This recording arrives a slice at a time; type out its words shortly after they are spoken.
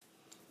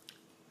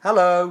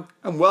Hello.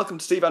 And welcome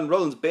to Steve and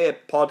Roland's Beer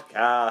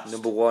Podcast.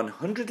 Number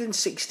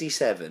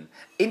 167.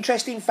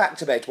 Interesting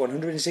fact about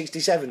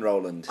 167,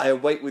 Roland. I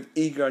await with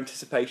eager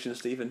anticipation,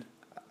 Stephen.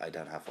 I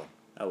don't have one.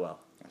 Oh well.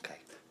 Okay.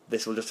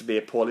 This will just be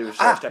a poorly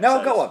researched episode. No,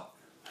 I've got one.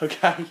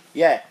 Okay.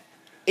 Yeah.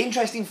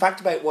 Interesting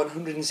fact about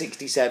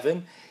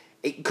 167.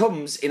 It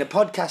comes in a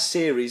podcast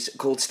series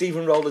called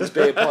Stephen Roland's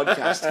Beer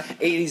Podcast.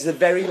 It is the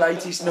very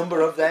latest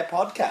number of their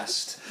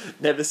podcast.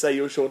 Never say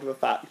you're short of a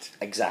fact.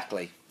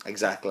 Exactly.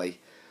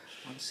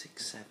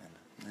 167.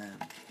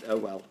 Oh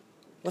well.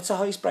 What's the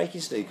highest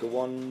breaking snooker?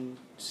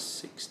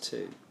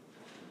 162.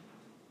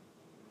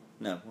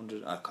 No,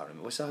 100. I can't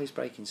remember. What's the highest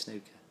breaking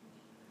snooker?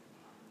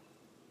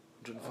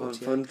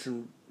 148.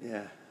 100,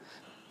 yeah.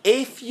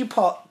 If you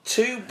pot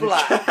two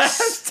blacks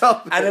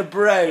Stop and a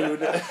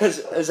brown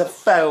as a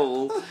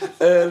foul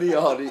early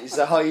on, it's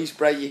the highest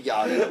breaking.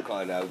 I don't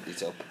quite open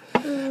it up.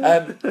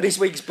 This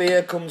week's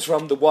beer comes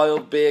from the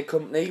Wild Beer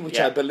Company, which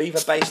I believe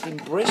are based in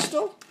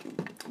Bristol.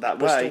 That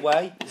Bristol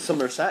Way.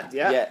 Somerset,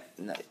 yeah.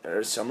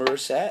 Yeah,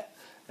 Somerset.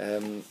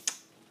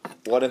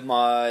 One of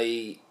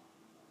my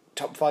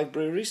top 5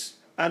 breweries,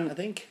 I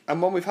think.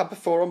 And one we've had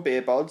before on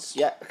Beer Bods.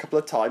 Yeah. A couple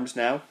of times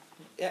now.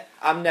 Yeah,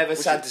 I'm never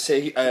sad to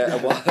see a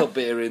wild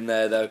beer in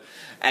there though.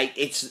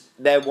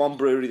 They're one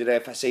brewery that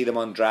if I see them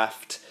on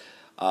draft,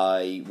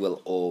 I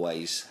will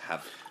always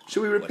have.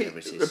 Should we repeat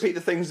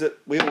the things that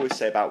we always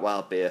say about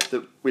wild beer?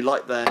 That we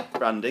like their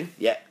branding.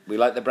 Yeah, we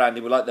like the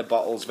branding. We like their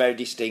bottles, very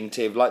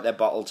distinctive. Like their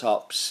bottle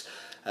tops.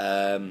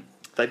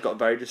 They've got a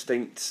very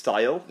distinct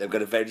style. They've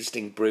got a very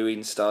distinct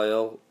brewing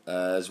style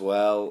as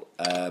well.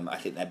 I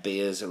think their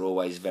beers are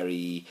always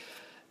very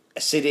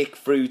acidic,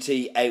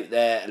 fruity, out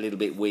there, a little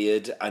bit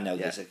weird. I know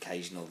there's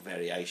occasional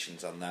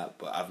variations on that,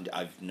 but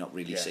I've not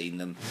really seen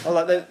them. Oh,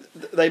 like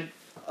they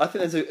I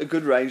think there's a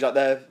good range. Like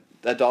their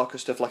darker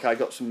stuff. Like I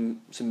got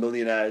some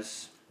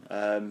Millionaires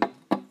from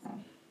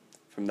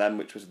them,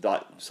 which was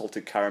like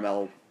salted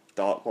caramel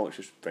dark one, which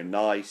was very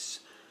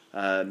nice.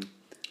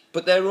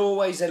 But they're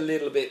always a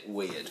little bit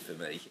weird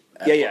for me.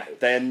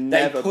 They're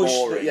never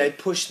boring. They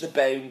push the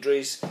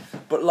boundaries,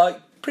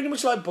 but pretty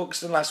much like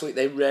Buxton last week,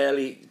 they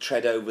rarely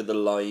tread over the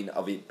line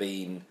of it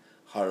being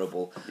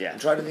horrible. Yeah. I'm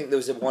trying to think. There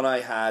was one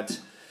I had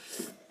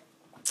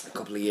a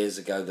couple of years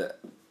ago that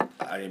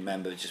I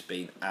remember just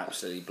being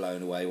absolutely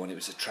blown away when it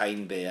was a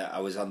train beer. I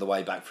was on the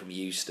way back from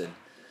Euston,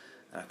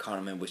 and I can't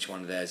remember which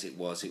one of theirs it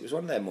was. It was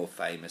one of their more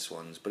famous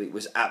ones, but it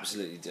was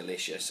absolutely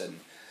delicious,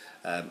 and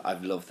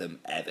I've loved them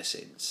ever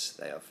since.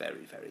 They are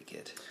very, very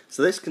good.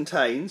 So this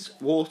contains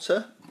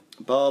water,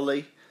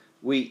 barley,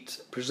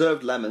 wheat,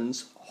 preserved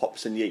lemons,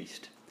 hops and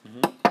yeast.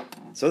 Mm-hmm.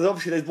 So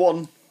obviously there's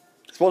one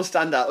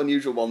standout,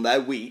 unusual one there,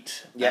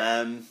 wheat.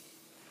 Yeah.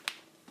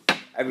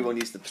 Everyone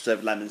uses the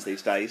preserved lemons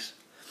these days.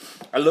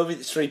 I love it.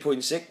 It's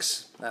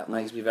 3.6. That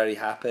makes me very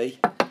happy.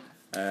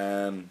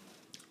 Actually,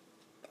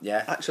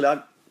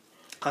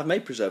 I've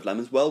made preserved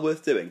lemons. Well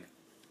worth doing.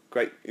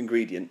 Great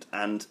ingredient,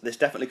 and this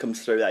definitely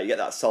comes through there. You get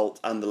that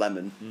salt and the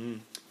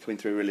lemon coming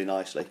through really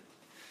nicely.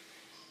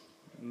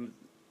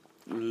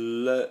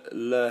 Le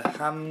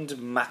Hamd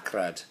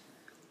Makrad,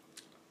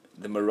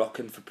 the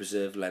Moroccan for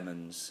preserved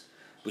lemons,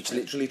 which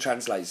literally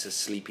translates as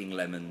sleeping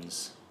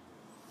lemons.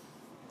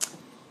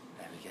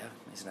 There we go.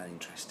 Isn't that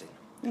interesting?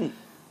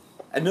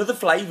 Another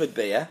flavoured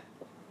beer.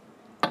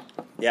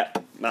 Yeah,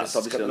 that's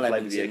obviously on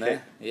flavoured beer.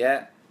 There.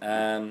 Yeah,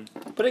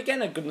 but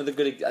again, another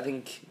good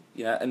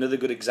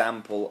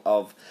example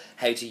of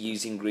how to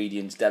use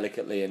ingredients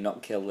delicately and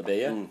not kill the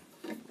beer.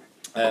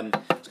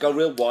 It's got a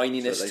real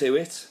wininess to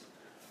it.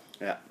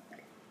 Yeah.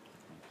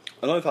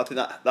 I don't know if I think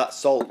that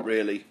salt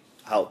really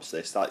helps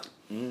this.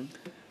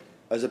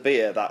 As a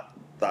beer,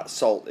 that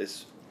salt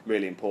is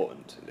really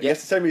important. I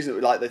guess the same reason that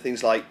we like the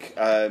things like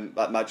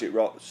Magic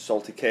Rock,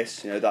 Salty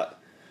Kiss. You know that.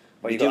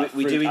 We do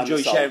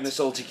enjoy sharing the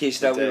Salty Kiss,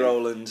 don't we,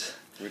 Roland?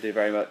 We do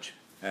very much.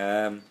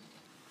 I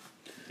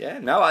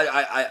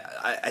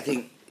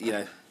think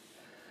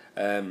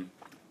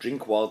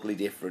drink wildly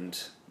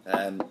different.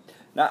 I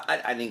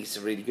think it's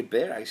a really good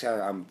beer.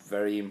 Actually, I'm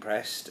very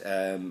impressed.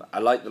 I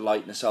like the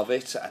lightness of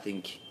it. I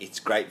think it's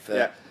great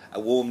for a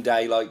warm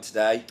day like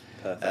today.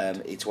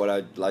 Perfect. It's what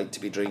I'd like to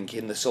be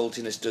drinking. The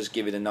saltiness does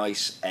give it a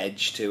nice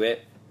edge to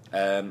it.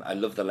 I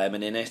love the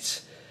lemon in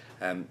it.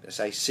 I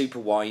say super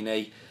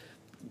winey,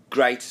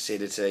 great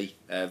acidity,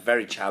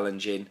 very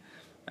challenging.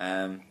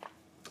 I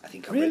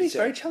think it's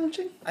very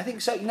challenging. I think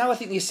so. No, I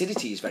think the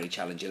acidity is very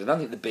challenging. I don't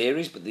think the beer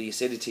is, but the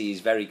acidity is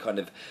very kind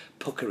of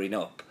puckering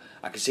up.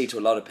 I can see to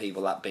a lot of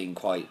people that being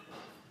quite.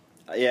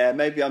 Yeah,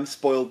 maybe I'm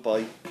spoiled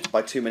by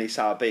too many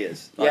sour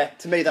beers.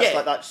 To me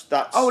that's.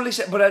 Oh,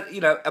 listen, but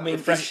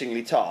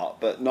refreshingly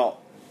tart, but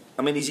not.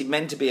 I mean, is it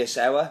meant to be a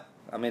sour?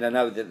 I mean, I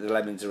know that the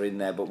lemons are in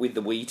there, but with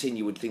the wheat in,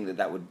 you would think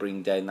that would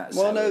bring down that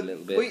sour a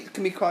little bit. Wheat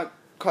can be quite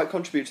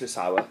contribute to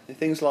sour.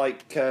 Things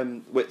like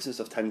wits and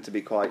stuff tend to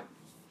be quite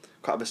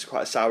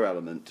a sour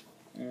element.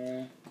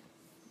 No,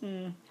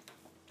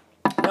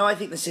 I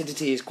think the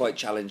acidity is quite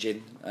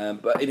challenging,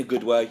 but in a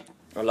good way.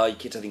 I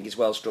like it. I think it's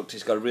well structured.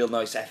 It's got a real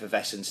nice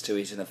effervescence to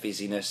it and a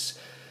fizziness.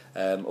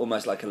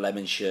 almost like a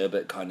lemon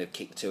sherbet kind of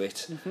kick to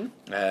it.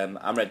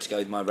 I'm ready to go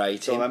with my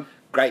rating. Go on, then.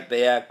 Great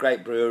beer,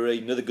 great brewery,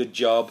 another good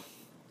job.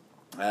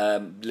 A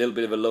little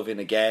bit of a love-in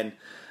again.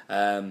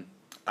 I'm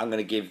going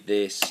to give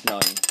this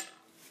 9.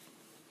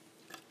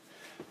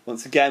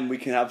 Once again, we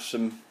can have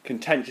some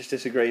contentious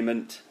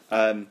disagreement.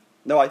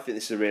 No, I think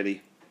this is a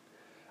really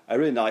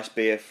nice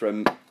beer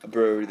from a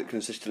brewery that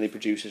consistently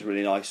produces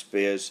really nice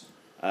beers.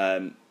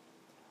 I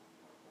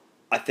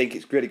think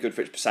it's really good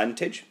for its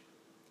percentage.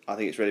 I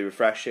think it's really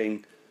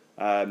refreshing.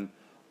 I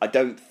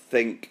don't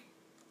think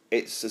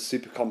it's as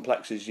super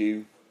complex as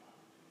you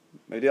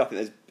maybe do. I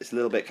think it's a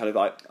little bit kind of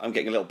like, I'm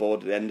getting a little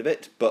bored at the end of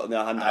it, but on the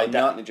other hand, I'll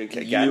definitely drink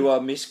it again. You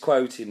are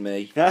misquoting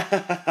me.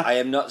 I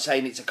am not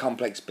saying it's a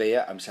complex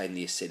beer, I'm saying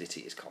the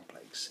acidity is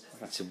complex.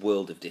 It's a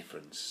world of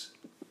difference.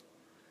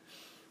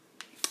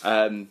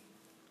 So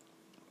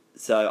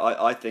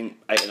I think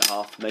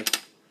 8.5 for me.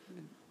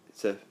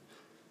 It's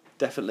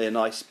definitely a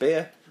nice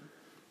beer.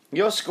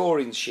 Your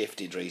scoring's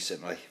shifted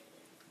recently.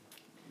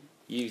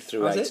 You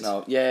threw Has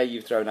 8.5. Yeah,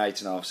 you've thrown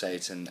 8.5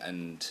 Saints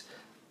and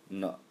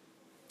not.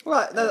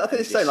 Right, no, I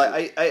think it's the same.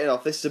 Like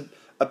 8.5. This is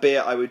a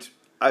beer I would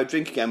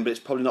drink again, but it's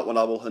probably not one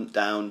I will hunt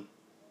down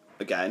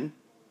again.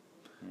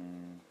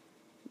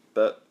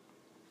 But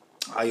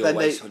I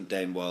always hunt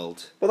down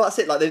World. Well, that's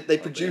it. Like they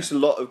produce a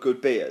lot of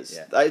good beers.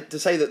 Yeah. To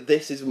say that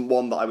this isn't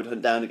one that I would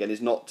hunt down again is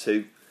not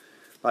to.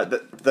 Like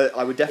that,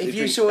 I would definitely. If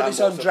you drink saw that this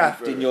more on stuff draft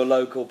from in your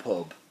local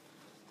pub,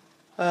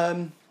 it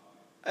all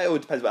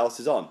depends what else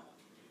is on.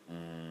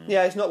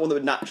 Yeah, it's not one that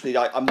would naturally.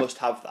 I must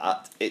have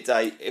that. It's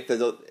if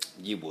there's a.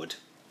 you would.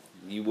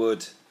 I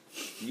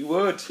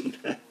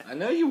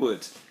know you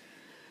would.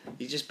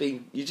 You're just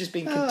being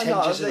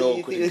contentious and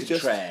awkward and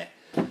contraire.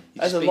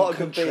 There's a lot of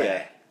good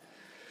beer.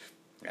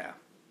 Yeah.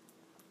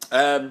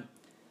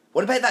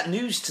 What about that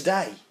news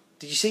today?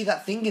 Did you see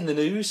that thing in the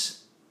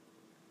news?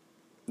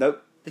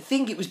 Nope. They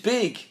think it was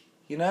big.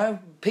 You know,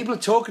 people are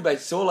talking about it.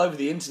 It's all over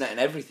the internet and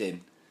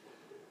everything.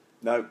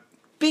 No.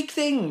 Big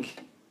thing.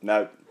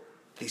 No.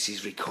 This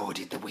is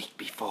recorded the week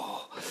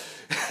before.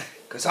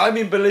 Because I'm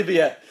in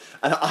Bolivia.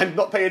 And I'm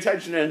not paying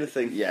attention to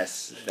anything.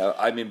 Yes. No,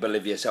 I'm in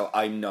Bolivia, so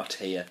I'm not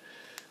here.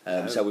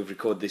 So we've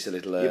recorded this a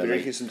little early. You'll be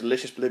drinking some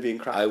delicious Bolivian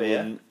craft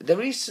beer.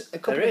 There is a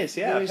couple. There is,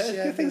 yeah. I've heard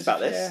good things about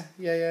this.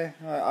 Yeah.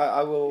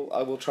 I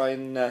will try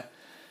and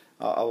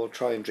I will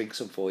try and drink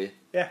some for you.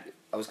 Yeah.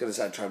 I was going to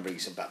say try and bring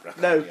some back, but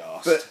I No, can't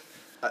be arsed.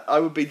 but I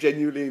would be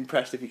genuinely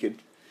impressed if you could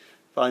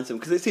find some,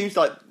 because it seems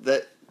like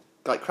that,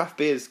 like craft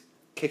beers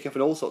kick up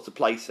in all sorts of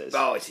places.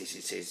 Oh, it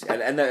is,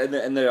 and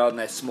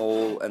they're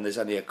small, and there's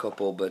only a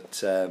couple.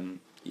 But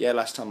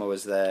last time I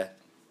was there,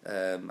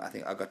 I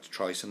think I got to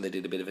try some. They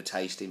did a bit of a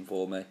tasting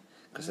for me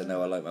because they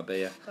know I like my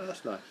beer. Oh,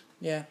 that's nice.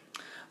 Yeah.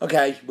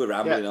 Okay, we're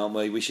rambling, aren't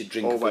we? We should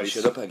drink before we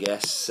shut up, I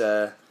guess.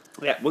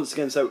 Yeah, once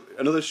again, so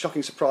another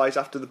shocking surprise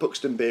after the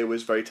Buxton beer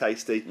was very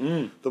tasty.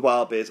 The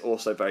wild beer is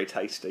also very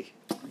tasty.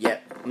 Yeah,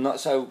 I'm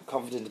not so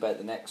confident about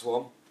the next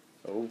one.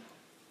 Oh.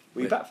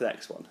 Were you back for the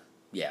next one?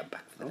 Yeah, I'm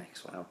back for the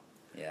next one. Wow.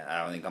 Yeah,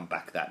 I don't think I'm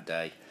back that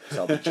day.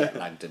 So I'll be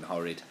jet-lagged and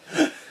horrid.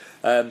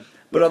 But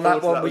on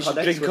that one, we should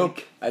drink up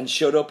and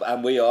shut up,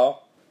 and we are